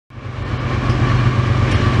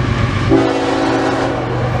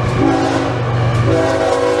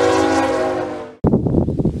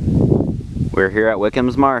We're here at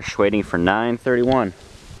Wickham's Marsh waiting for 9:31.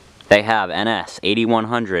 They have NS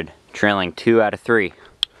 8100 trailing 2 out of 3.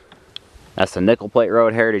 That's the Nickel Plate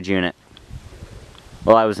Road Heritage Unit.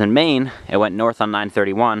 While I was in Maine, it went north on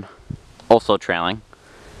 931, also trailing.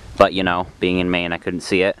 But you know, being in Maine, I couldn't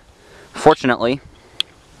see it. Fortunately,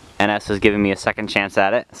 NS is giving me a second chance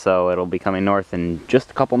at it, so it'll be coming north in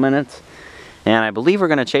just a couple minutes. And I believe we're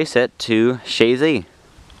going to chase it to Chazy.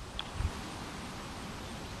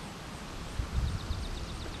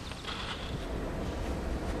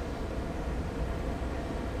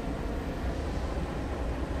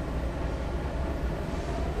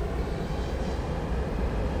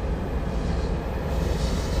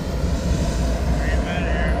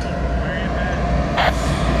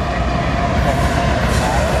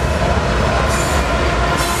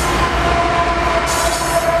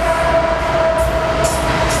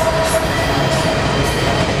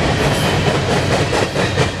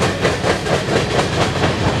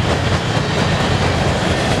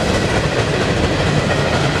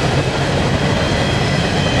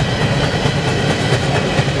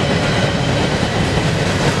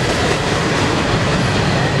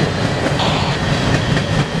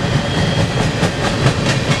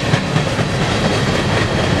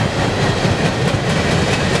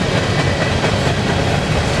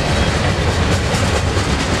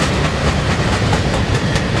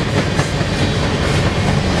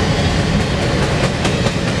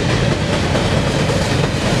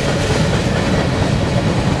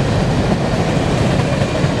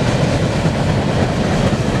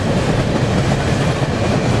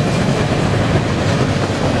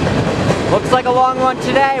 Looks like a long one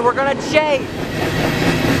today. We're gonna chase.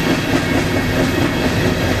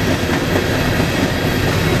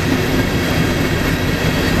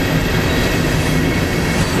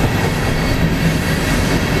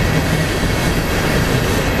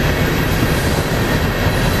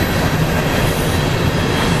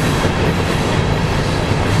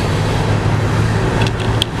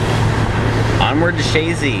 Onward to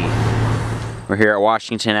Chazy. We're here at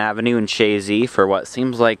Washington Avenue in Chazy for what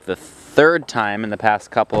seems like the third time in the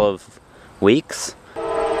past couple of weeks.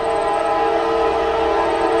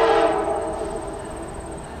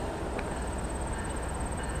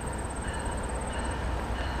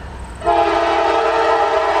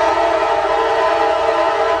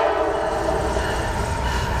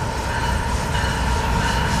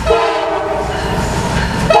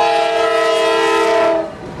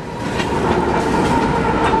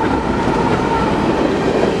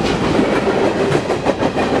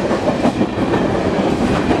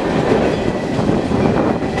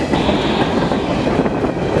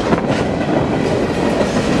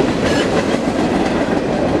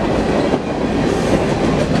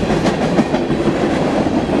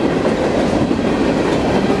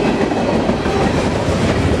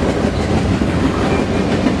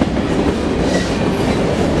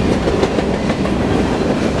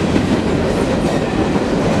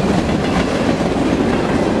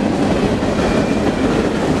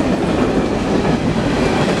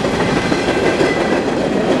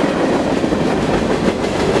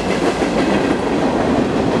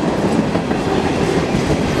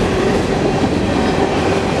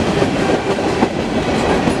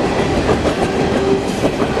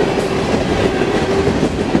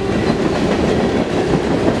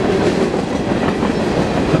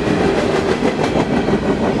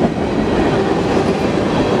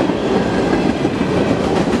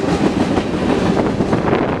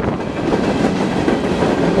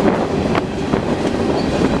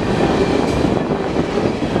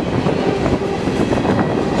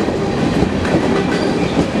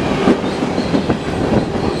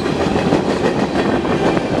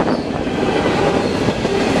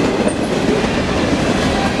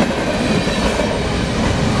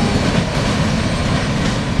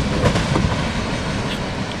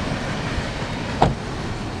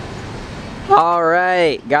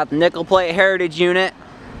 Alright, got the Nickel Plate Heritage Unit,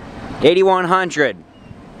 8100,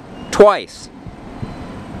 twice.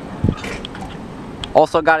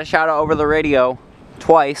 Also got a shout out over the radio,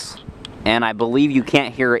 twice, and I believe you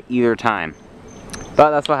can't hear it either time.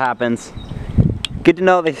 But that's what happens. Good to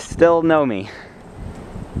know they still know me.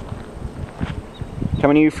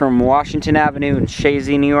 Coming to you from Washington Avenue in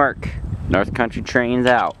Chazy, New York. North Country Trains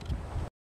out.